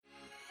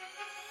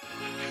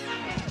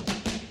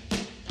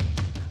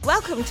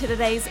Welcome to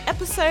today's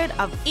episode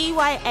of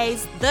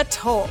EYA's The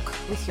Talk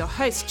with your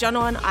hosts,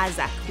 Jono and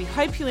Isaac. We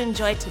hope you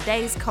enjoyed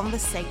today's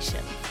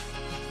conversation.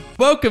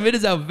 Welcome. It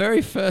is our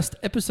very first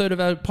episode of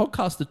our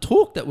podcast, The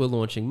Talk, that we're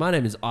launching. My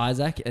name is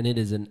Isaac, and it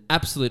is an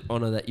absolute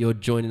honor that you're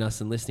joining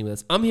us and listening with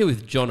us. I'm here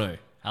with Jono.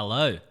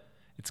 Hello.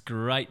 It's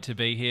great to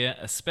be here,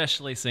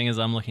 especially seeing as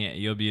I'm looking at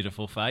your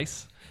beautiful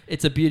face.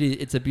 It's a beauty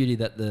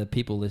that the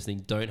people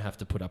listening don't have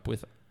to put up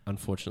with,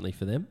 unfortunately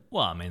for them.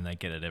 Well, I mean, they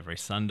get it every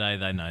Sunday.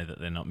 They know that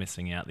they're not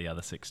missing out the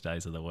other 6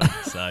 days of the week.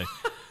 So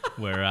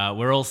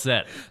we're all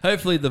set.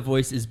 Hopefully the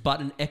voice is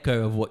but an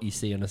echo of what you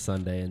see on a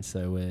Sunday, and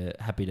so we're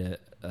happy to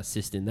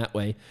assist in that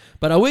way.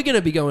 But we're going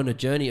to be going on a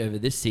journey over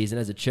this season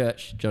as a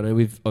church. Jono,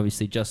 we've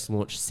obviously just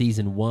launched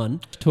season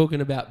 1,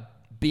 talking about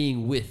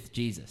being with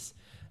Jesus.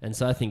 And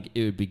so I think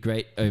it would be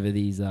great over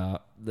these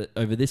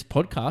over this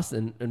podcast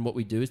and what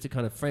we do is to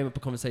kind of frame up a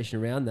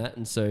conversation around that.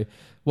 And so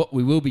what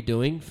we will be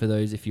doing, for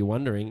those if you're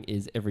wondering,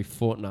 is every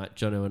fortnight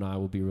Jono and I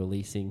will be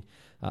releasing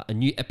a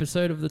new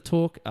episode of The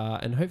Talk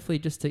and hopefully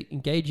just to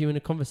engage you in a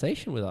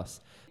conversation with us.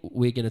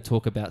 We're going to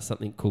talk about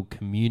something called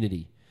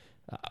community.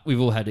 We've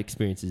all had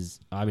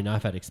experiences. I mean,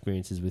 I've had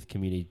experiences with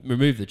community.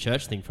 Remove the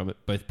church thing from it,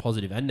 both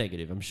positive and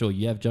negative. I'm sure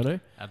you have, Jono.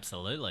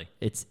 Absolutely.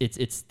 It's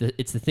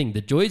the thing,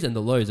 the joys and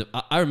the lows.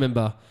 I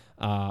remember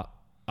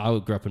I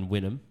grew up in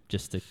Wynnum,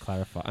 just to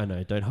clarify. I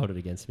know, don't hold it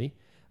against me.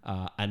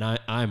 And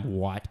I'm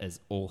white as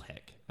all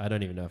heck. I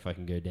don't even know if I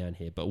can go down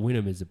here, but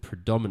Wynnum is a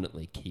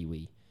predominantly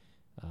Kiwi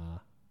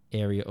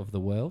area of the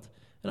world.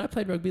 And I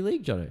played rugby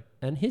league, Jono.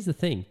 And here's the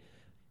thing.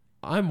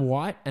 I'm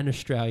white and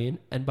Australian,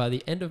 and by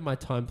the end of my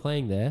time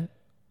playing there,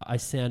 I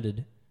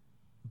sounded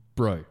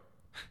bro.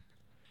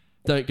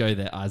 Don't go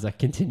there, Isaac.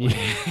 Continue.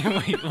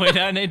 we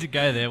don't need to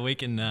go there. We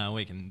can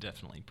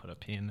definitely put a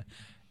pin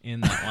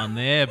in that one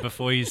there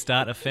before you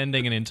start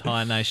offending an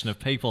entire nation of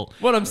people.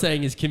 What I'm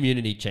saying is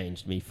community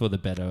changed me for the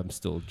better. I'm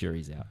still,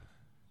 jury's out.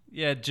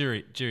 Yeah,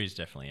 jury's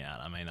definitely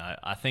out. I mean,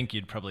 I think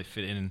you'd probably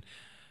fit in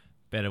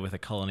better with a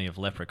colony of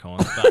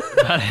leprechauns.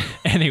 But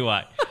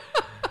anyway,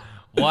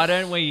 why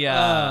don't we?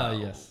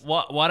 Yes.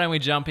 Why don't we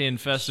jump in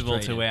first of all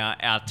Straight to in.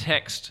 our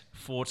text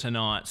for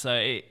tonight?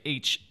 So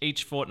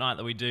each fortnight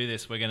that we do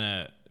this, we're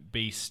gonna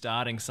be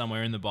starting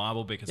somewhere in the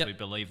Bible because we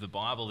believe the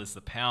Bible is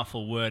the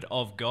powerful word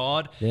of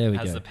God. There we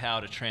has go. the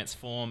power to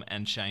transform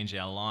and change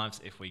our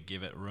lives if we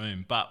give it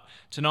room. But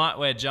tonight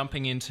we're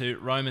jumping into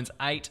Romans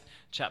 8,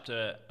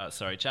 chapter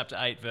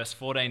 8, verse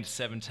 14 to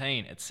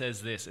 17. It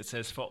says this. It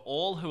says, "For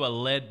all who are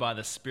led by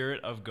the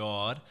Spirit of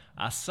God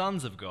are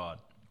sons of God.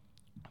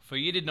 For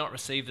you did not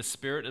receive the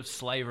spirit of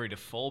slavery to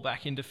fall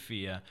back into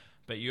fear,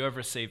 but you have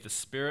received the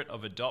spirit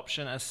of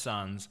adoption as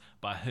sons,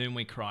 by whom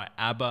we cry,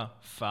 Abba,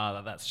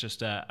 Father." That's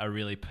just a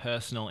really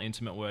personal,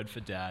 intimate word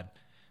for Dad.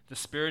 "The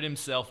Spirit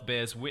himself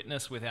bears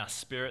witness with our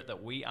spirit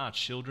that we are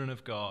children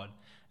of God.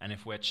 And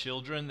if we're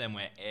children, then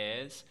we're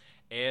heirs,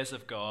 heirs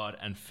of God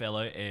and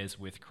fellow heirs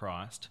with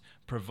Christ,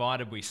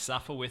 provided we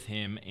suffer with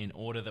him in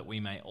order that we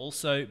may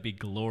also be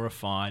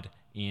glorified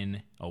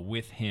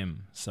with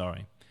him."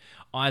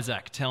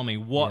 Isaac, tell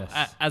me,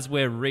 as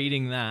we're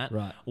reading that,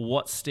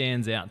 what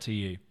stands out to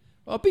you?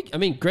 Well,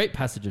 great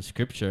passage of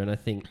scripture. And I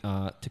think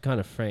to kind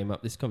of frame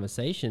up this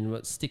conversation,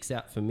 what sticks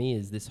out for me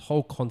is this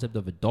whole concept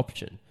of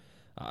adoption.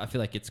 I feel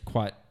like it's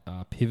quite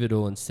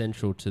pivotal and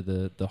central to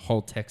the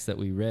whole text that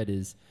we read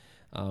is,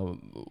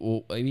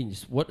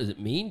 just what does it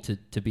mean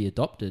to be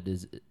adopted?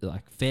 Is it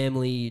like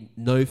family,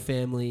 no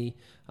family?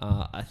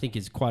 I think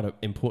is quite an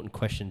important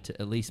question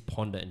to at least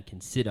ponder and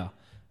consider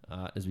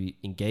as we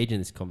engage in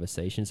this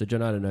conversation. So,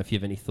 John, I don't know if you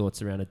have any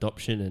thoughts around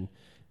adoption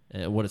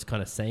and what it's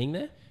kind of saying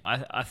there.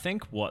 I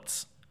think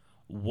what's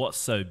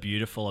so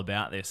beautiful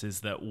about this is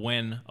that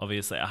when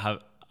obviously I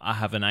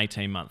have an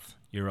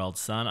 18-month-old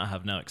son, I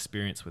have no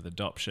experience with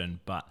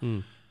adoption, but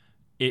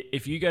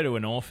if you go to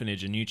an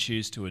orphanage and you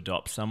choose to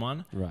adopt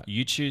someone,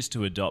 you choose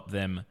to adopt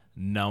them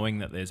knowing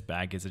that there's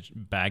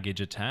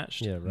baggage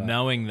attached,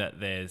 knowing that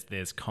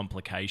there's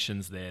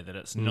complications there, that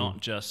it's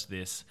not just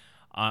this,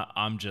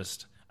 I'm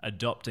just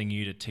adopting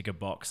you to tick a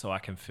box so I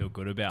can feel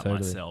good about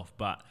myself,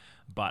 but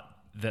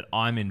that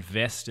I'm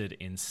invested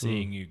in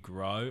seeing you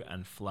grow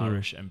and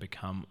flourish and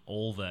become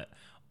all that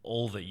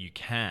you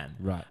can.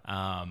 Right.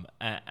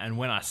 And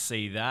when I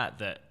see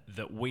that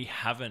we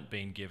haven't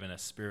been given a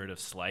spirit of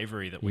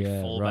slavery, that we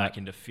fall back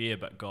into fear,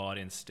 but God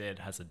instead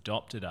has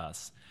adopted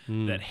us,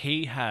 that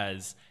he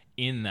has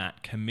in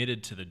that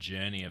committed to the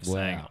journey of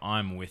saying,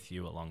 I'm with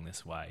you along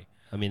this way.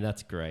 I mean,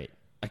 that's great.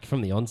 Like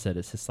from the onset,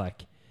 it's just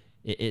like,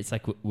 it's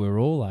like we're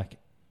all like,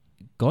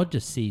 God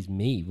just sees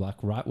me like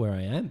right where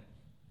I am.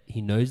 He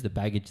knows the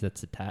baggage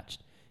that's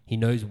attached. He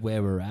knows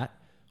where we're at,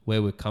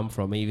 where we come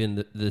from.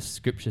 Even the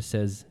scripture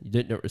says you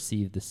did not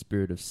receive the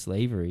spirit of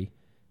slavery,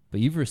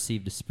 but you've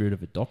received the spirit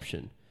of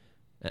adoption.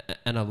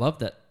 And I love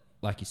that,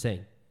 like you're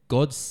saying,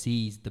 God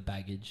sees the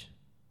baggage,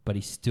 but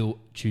he still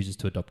chooses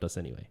to adopt us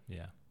anyway.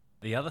 Yeah.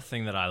 The other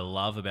thing that I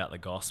love about the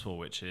gospel,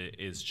 which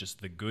is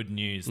just the good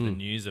news, the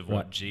news of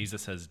what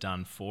Jesus has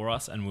done for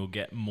us, and we'll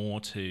get more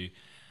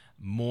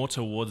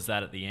towards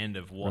that at the end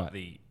of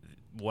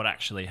what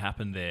actually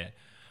happened there.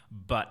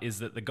 but is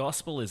that the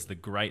gospel is the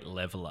great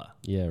leveler.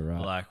 Yeah,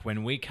 right. Like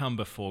when we come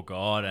before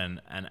God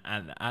and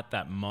at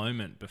that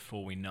moment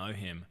before we know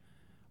him,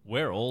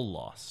 we're all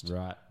lost.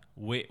 Right.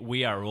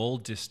 We are all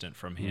distant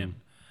from him.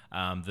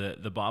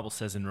 The Bible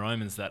says in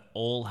Romans that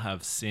all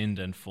have sinned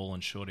and fallen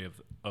short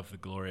of the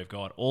glory of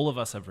God. All of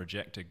us have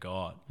rejected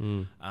God.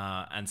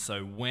 And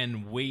so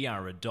when we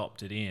are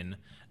adopted in,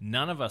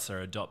 none of us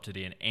are adopted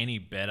in any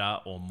better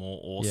or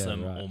more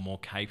awesome or more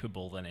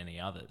capable than any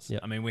others. Yep.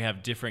 I mean, we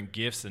have different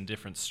gifts and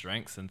different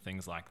strengths and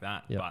things like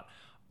that. Yep. But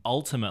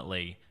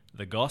ultimately,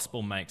 the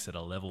gospel makes it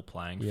a level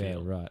playing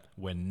field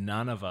where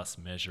none of us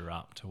measure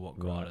up to what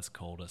God has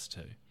called us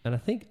to. And I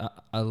think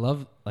I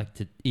love like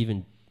to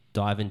even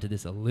dive into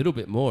this a little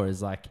bit more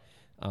is like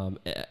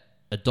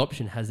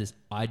adoption has this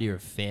idea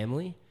of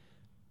family,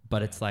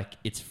 but it's like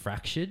it's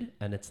fractured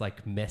and it's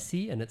like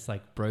messy and it's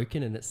like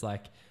broken and it's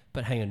like,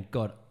 but hang on,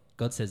 God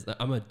says that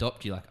I'm going to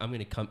adopt you. Like I'm going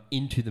to come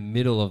into the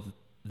middle of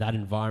that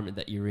environment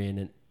that you're in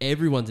and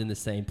everyone's in the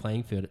same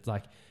playing field. It's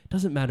like, it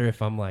doesn't matter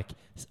if I'm like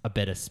a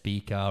better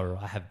speaker or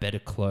I have better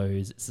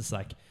clothes. It's just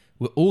like,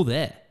 we're all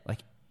there.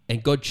 Like,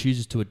 and God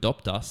chooses to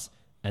adopt us.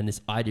 And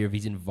this idea of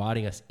he's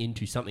inviting us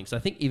into something. So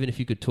I think even if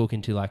you could talk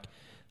into like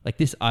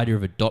this idea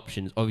of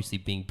adoption is obviously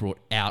being brought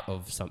out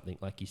of something,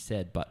 like you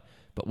said, but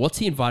what's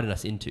he inviting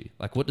us into?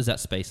 Like, what does that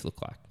space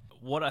look like?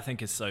 What I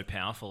think is so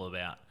powerful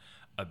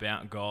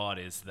about God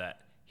is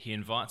that he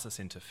invites us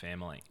into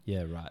family.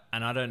 Yeah, right.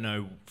 And I don't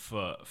know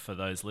for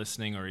those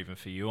listening or even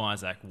for you,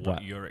 Isaac,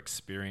 what your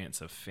experience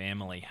of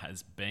family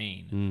has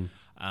been.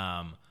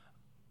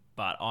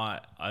 But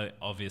I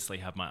obviously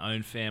have my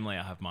own family.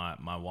 I have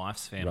my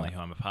wife's family who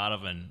I'm a part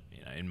of, and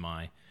you know, in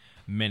my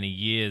many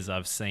years,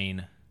 I've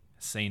seen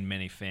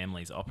many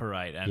families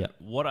operate. And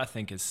what I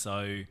think is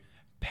so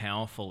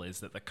powerful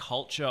is that the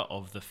culture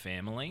of the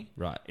family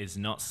is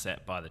not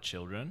set by the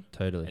children.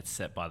 Totally, it's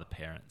set by the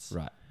parents.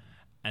 Right.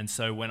 And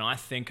so when I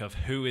think of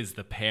who is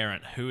the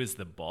parent, who is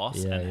the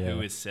boss, and who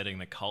is setting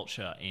the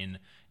culture in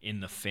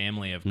the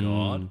family of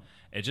God,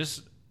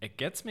 it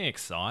gets me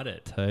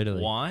excited.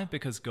 Totally. Why?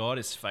 Because God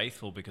is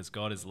faithful, because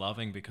God is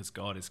loving, because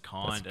God is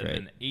kind.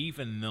 And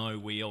even though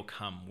we all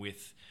come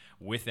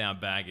with our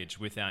baggage,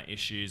 with our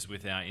issues,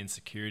 with our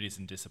insecurities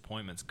and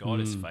disappointments, God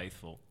is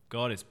faithful.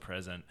 God is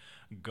present.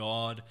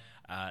 God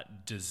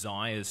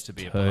desires to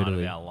be a part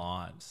of our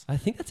lives. I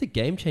think that's a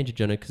game changer,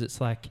 Jono, because it's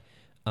like,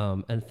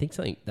 and I think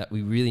something that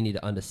we really need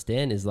to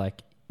understand is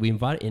like, we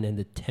invite it in and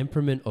the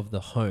temperament of the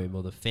home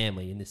or the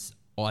family and this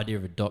idea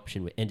of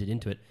adoption, we entered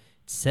into it,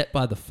 set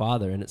by the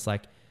father, and it's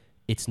like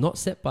it's not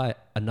set by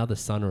another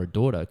son or a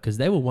daughter because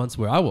they were once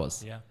where I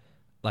was.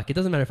 Like it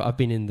doesn't matter if I've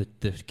been in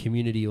the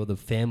community or the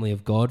family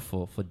of God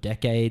for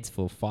decades,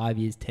 for 5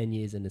 years, 10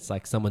 years, and it's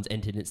like someone's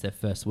entered and it's their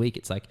first week.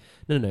 It's like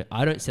no,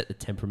 I don't set the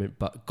temperament,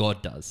 but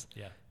God does.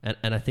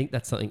 And I think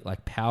that's something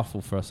like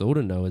powerful for us all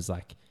to know is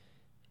like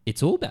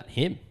it's all about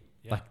him.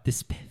 Like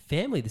this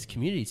family, this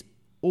community is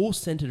all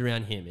centered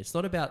around him. It's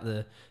not about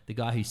the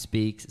guy who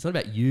speaks. It's not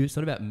about you. It's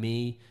not about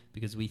me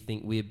because we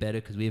think we're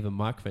better because we have a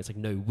microphone. It's like,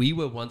 no, we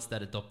were once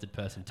that adopted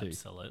person too.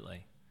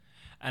 Absolutely.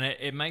 And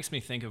it makes me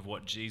think of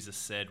what Jesus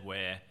said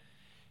where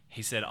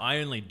he said, I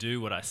only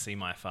do what I see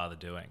my Father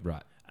doing.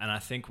 Right. And I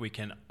think we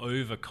can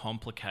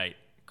overcomplicate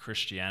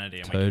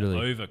Christianity and we can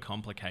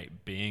overcomplicate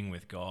being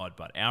with God.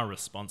 But our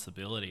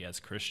responsibility as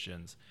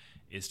Christians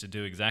is to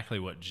do exactly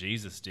what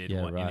Jesus did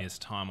in his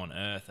time on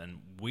earth. And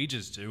we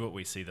just do what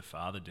we see the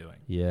Father doing.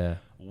 Yeah.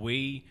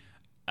 We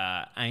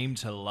aim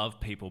to love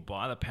people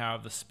by the power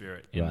of the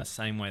Spirit in the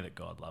same way that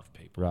God loved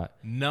people. Right.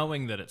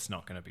 Knowing that it's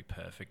not going to be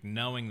perfect,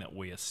 knowing that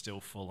we are still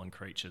fallen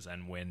creatures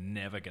and we're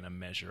never going to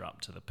measure up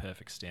to the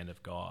perfect standard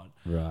of God.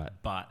 Right.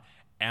 But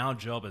our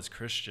job as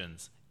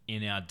Christians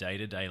in our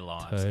day-to-day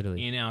lives,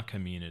 in our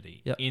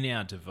community, in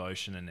our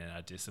devotion and in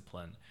our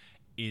discipline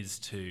is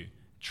to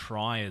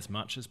try as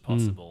much as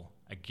possible,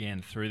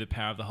 again, through the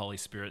power of the Holy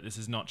Spirit. This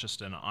is not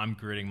just I'm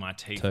gritting my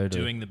teeth,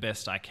 doing the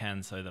best I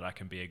can so that I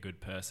can be a good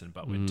person,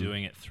 but we're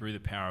doing it through the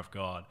power of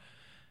God.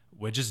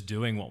 We're just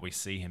doing what we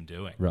see him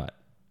doing. Right.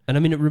 And I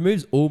mean, it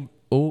removes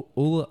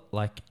all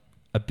like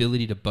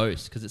ability to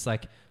boast because it's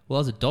like, well,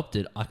 I was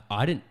adopted.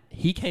 I didn't,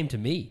 he came to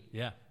me.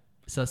 Yeah.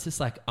 So it's just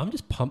like, I'm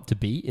just pumped to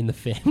be in the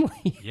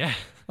family. Yeah.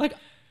 Like,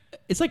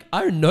 it's like,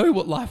 I don't know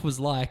what life was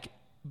like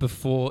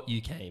before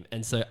you came.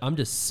 And so I'm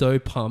just so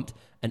pumped.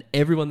 And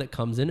everyone that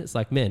comes in, it's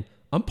like, man,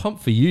 I'm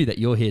pumped for you that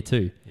you're here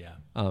too.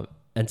 Yeah.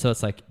 And so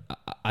it's like,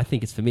 I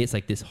think it's for me, it's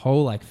like this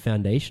whole like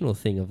foundational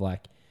thing of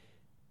like,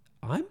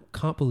 I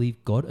can't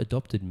believe God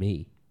adopted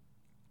me.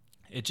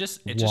 It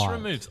just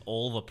removes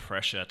all the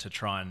pressure to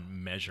try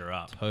and measure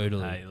up.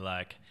 Totally. Hey,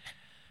 like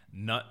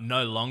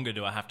no longer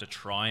do I have to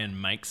try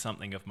and make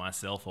something of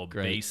myself or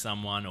be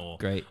someone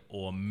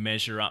or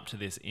measure up to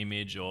this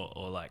image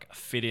or like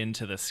fit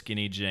into the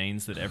skinny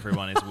jeans that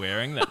everyone is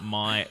wearing that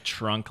my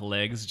trunk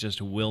legs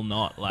just will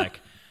not.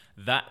 Like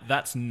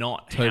that's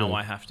not how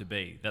I have to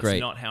be. That's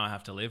not how I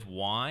have to live.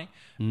 Why?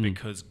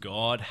 Because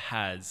God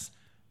has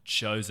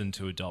chosen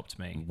to adopt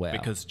me. Wow.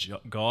 Because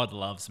God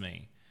loves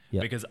me.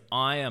 Yep. Because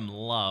I am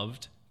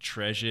loved,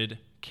 treasured,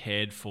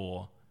 cared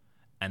for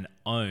and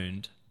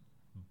owned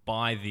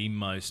by the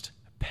most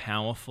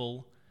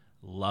powerful,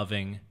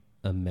 loving,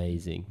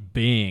 amazing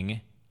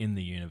being in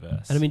the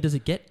universe. And I mean, does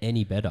it get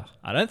any better?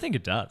 I don't think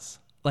it does.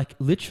 Like,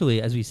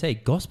 literally, as we say,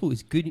 gospel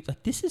is good news.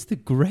 Like, this is the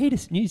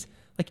greatest news.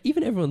 Like,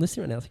 even everyone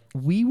listening right now, like,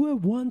 we were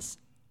once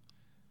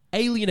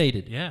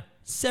alienated,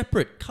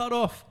 separate, cut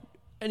off.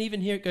 And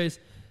even here it goes,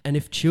 and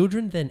if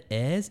children, then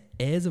heirs,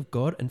 heirs of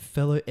God and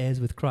fellow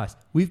heirs with Christ.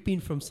 We've been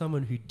from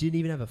someone who didn't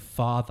even have a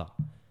father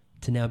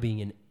to now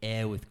being an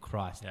heir with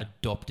Christ,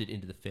 adopted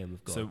into the family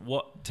of God.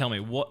 So tell me,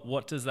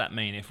 what does that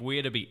mean? If we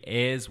are to be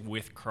heirs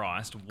with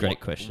Christ,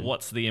 Great question.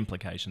 What's the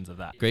implications of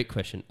that? Great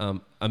question.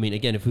 I mean,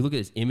 again, if we look at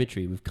this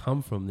imagery, we've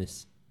come from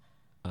this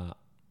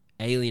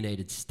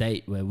alienated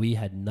state where we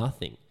had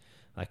nothing.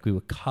 Like, we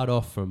were cut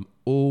off from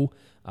all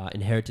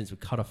inheritance, we're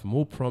cut off from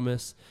all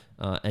promise,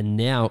 and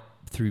now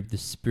through the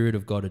Spirit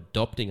of God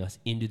adopting us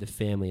into the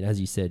family, and as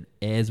you said,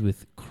 heirs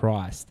with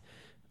Christ,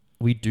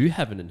 we do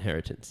have an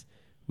inheritance.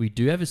 We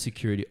do have a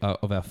security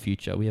of our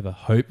future. We have a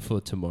hope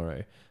for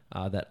tomorrow,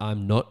 that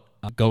I'm not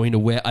going to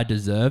where I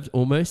deserved,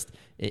 almost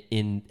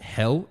in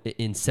hell,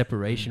 in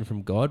separation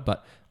from God,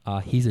 but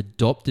He's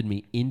adopted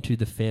me into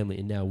the family,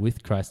 and now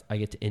with Christ, I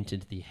get to enter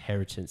into the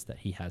inheritance that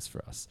He has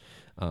for us.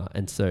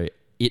 And so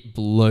it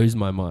blows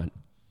my mind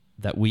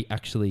that we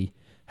actually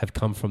have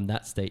come from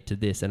that state to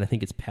this. And I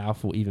think it's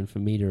powerful even for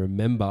me to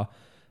remember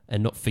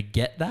and not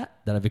forget that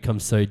I've become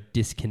so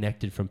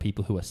disconnected from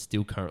people who are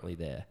still currently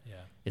there. Yeah.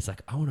 It's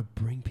like, I want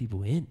to bring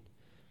people in.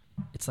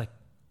 It's like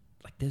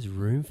there's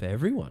room for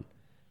everyone.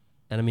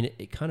 And I mean,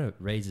 it kind of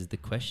raises the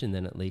question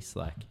then, at least,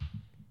 like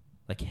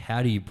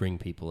how do you bring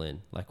people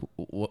in? Like,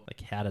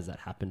 how does that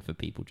happen for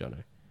people,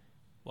 Jono?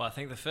 Well, I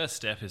think the first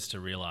step is to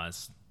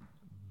realize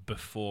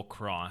before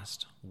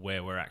Christ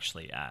where we're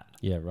actually at.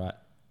 Yeah, right.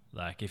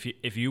 Like,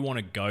 if you want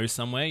to go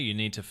somewhere, you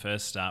need to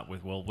first start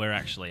with, well, where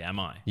actually am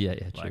I? Yeah,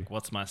 true. Like,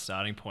 what's my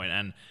starting point?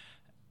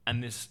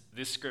 And this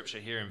scripture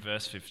here in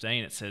verse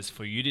 15, it says,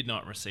 "For you did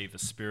not receive the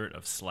spirit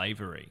of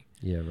slavery."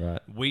 Yeah, right.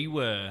 We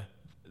were,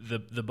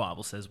 the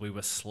Bible says we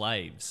were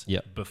slaves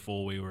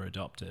before we were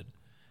adopted.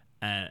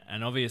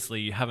 And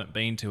obviously you haven't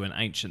been to an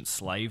ancient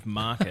slave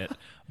market,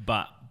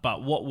 but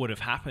what would have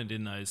happened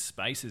in those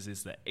spaces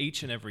is that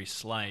each and every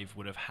slave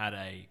would have had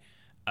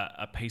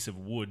a piece of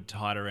wood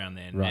tied around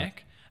their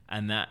neck,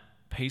 and that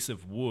piece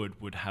of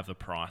wood would have the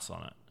price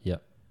on it.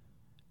 Yep.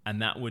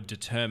 And that would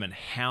determine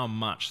how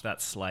much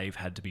that slave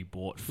had to be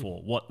bought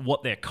for,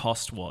 what their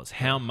cost was,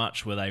 how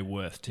much were they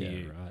worth to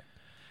you. Right.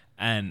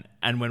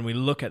 And when we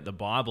look at the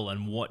Bible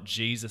and what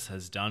Jesus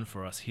has done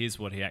for us, here's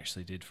what He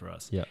actually did for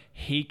us. Yep.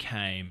 He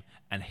came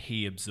and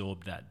He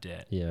absorbed that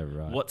debt. Yeah,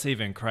 right. What's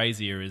even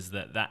crazier is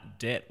that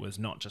debt was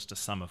not just a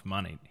sum of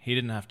money. He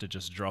didn't have to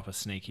just drop a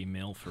sneaky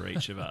meal for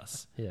each of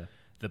us. Yeah.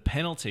 The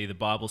penalty, the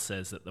Bible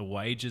says that the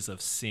wages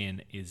of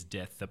sin is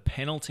death. The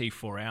penalty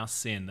for our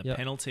sin, the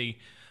penalty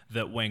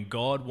that when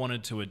God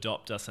wanted to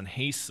adopt us and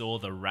He saw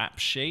the rap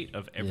sheet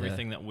of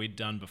everything that we'd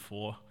done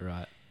before,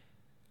 right?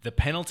 The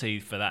penalty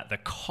for that, the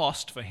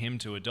cost for Him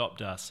to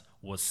adopt us,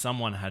 was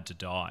someone had to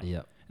die.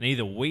 Yep. And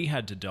either we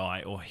had to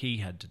die or He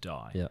had to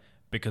die. Yep.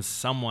 Because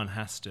someone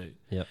has to.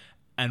 Yep.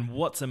 And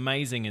what's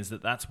amazing is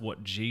that that's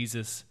what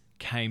Jesus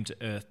came to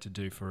earth to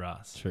do for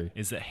us. True.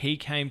 Is that He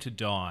came to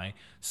die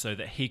so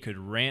that He could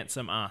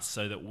ransom us,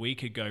 so that we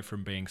could go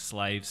from being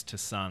slaves to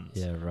sons.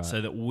 Yeah, right.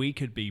 So that we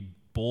could be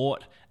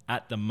bought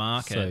at the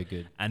market, so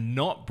good. And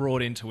not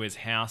brought into His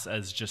house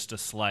as just a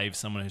slave,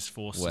 someone who's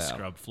forced to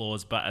scrub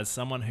floors, but as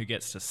someone who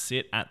gets to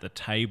sit at the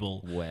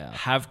table,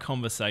 have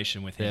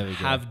conversation with Him,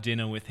 have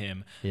dinner with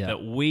Him,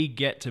 that we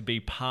get to be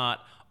part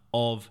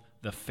of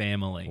the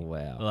family.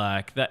 Wow.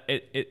 Like that,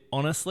 it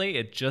honestly,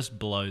 it just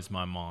blows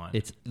my mind.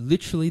 It's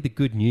literally the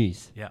good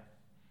news. Yeah.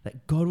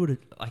 That God would,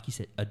 like you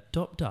said,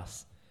 adopt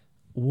us.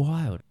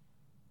 Wild.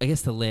 I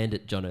guess to land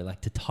it, Jono,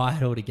 like to tie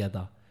it all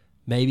together,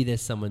 maybe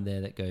there's someone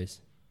there that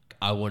goes,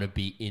 I want to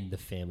be in the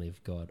family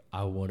of God.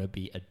 I want to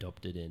be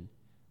adopted in,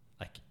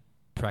 like,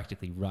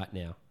 practically right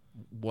now.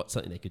 What's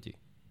something they could do?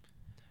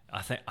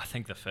 I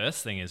think the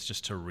first thing is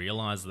just to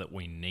realize that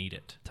we need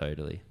it.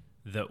 Totally.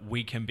 That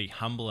we can be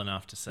humble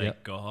enough to say,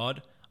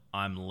 God,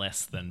 I'm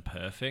less than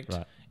perfect.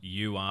 Right.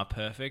 You are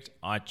perfect.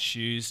 I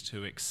choose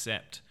to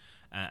accept,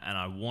 and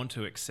I want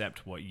to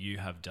accept what You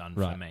have done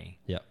for me.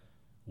 Yeah.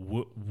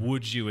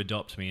 Would you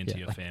adopt me into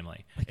your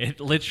family?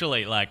 It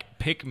literally, like,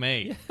 pick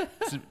me.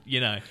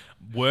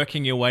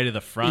 Working your way to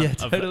the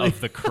front of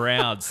the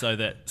crowd so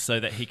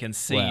that He can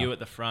see you at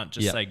the front.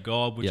 Just say,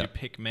 God, would you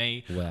pick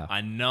me? Wow.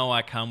 I know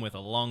I come with a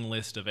long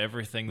list of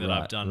everything that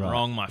I've done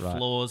wrong, my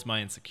flaws,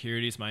 my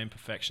insecurities, my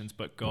imperfections.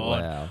 But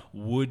God,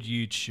 would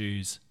You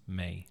choose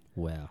me?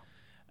 Wow.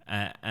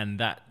 And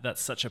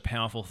that's such a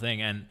powerful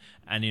thing. And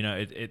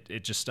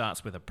it just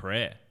starts with a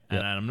prayer.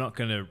 And I'm not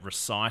going to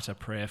recite a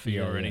prayer for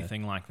you or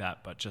anything like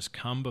that, but just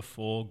come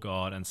before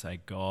God and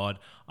say, God,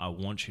 I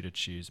want You to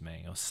choose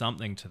me, or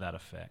something to that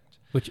effect.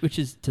 Which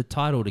is, to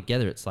tie it all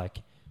together, it's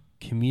like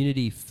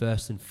community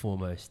first and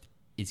foremost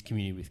is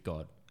community with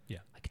God. Yeah.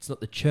 Like, it's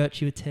not the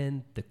church you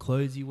attend, the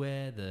clothes you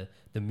wear, the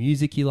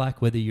music you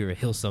like, whether you're a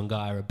Hillsong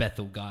guy or a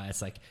Bethel guy.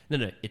 It's like,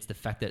 no, it's the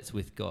fact that it's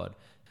with God.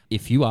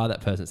 If you are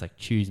that person, it's like,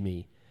 choose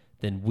me.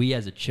 Then we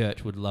as a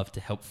church would love to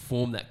help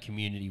form that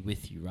community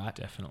with you, right?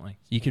 Definitely.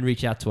 You can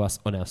reach out to us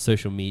on our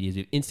social medias.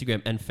 We have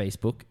Instagram and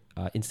Facebook.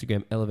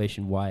 Instagram,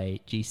 Elevation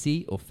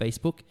YAGC, or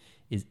Facebook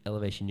is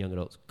Elevation Young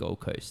Adults Gold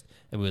Coast.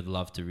 And we would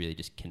love to really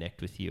just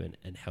connect with you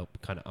and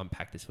help kind of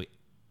unpack this week.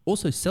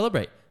 Also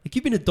celebrate. Like,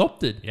 you've been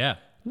adopted. Yeah.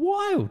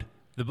 Wild.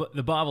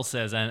 The Bible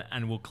says,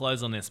 and we'll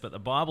close on this, but the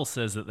Bible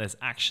says that there's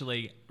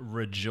actually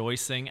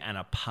rejoicing and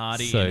a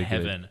party in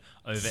heaven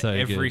over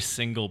every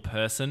single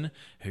person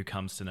who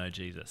comes to know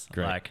Jesus.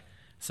 Great. Like,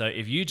 so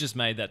if you just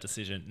made that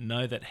decision,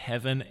 know that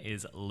heaven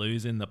is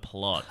losing the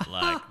plot.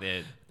 Like,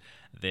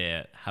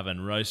 they're having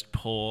roast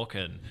pork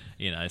and,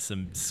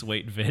 some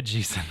sweet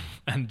veggies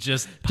and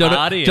just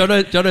partying.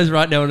 Jono's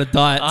right now on a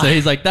diet, so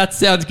he's like, that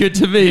sounds good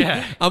to me.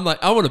 Yeah. I'm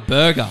like, I want a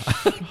burger.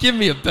 Give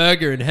me a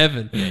burger in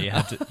heaven.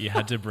 Yeah, you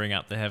had to bring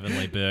up the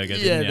heavenly burger,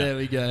 didn't you? There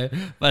we go.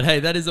 But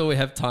hey, that is all we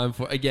have time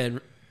for.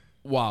 Again,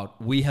 wild.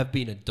 We have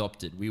been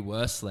adopted. We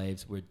were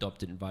slaves. We're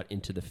adopted and invited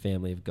into the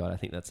family of God. I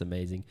think that's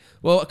amazing.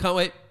 Well, I can't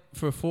wait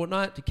for a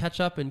fortnight to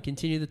catch up and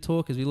continue the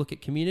talk as we look at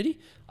community.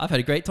 I've had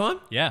a great time.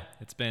 Yeah,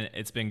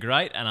 it's been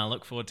great, and I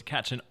look forward to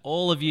catching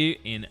all of you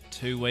in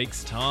 2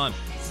 weeks' time.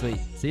 Sweet.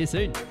 See you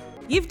soon.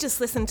 You've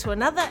just listened to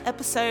another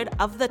episode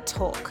of The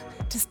Talk.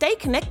 To stay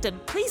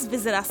connected, please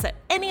visit us at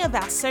any of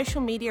our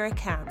social media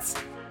accounts.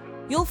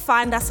 You'll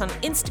find us on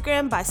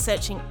Instagram by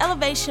searching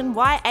Elevation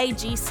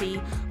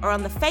YAGC, or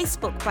on the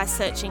Facebook by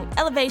searching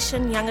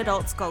Elevation Young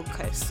Adults Gold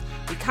Coast.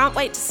 We can't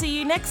wait to see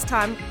you next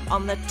time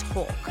on The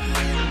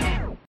Talk.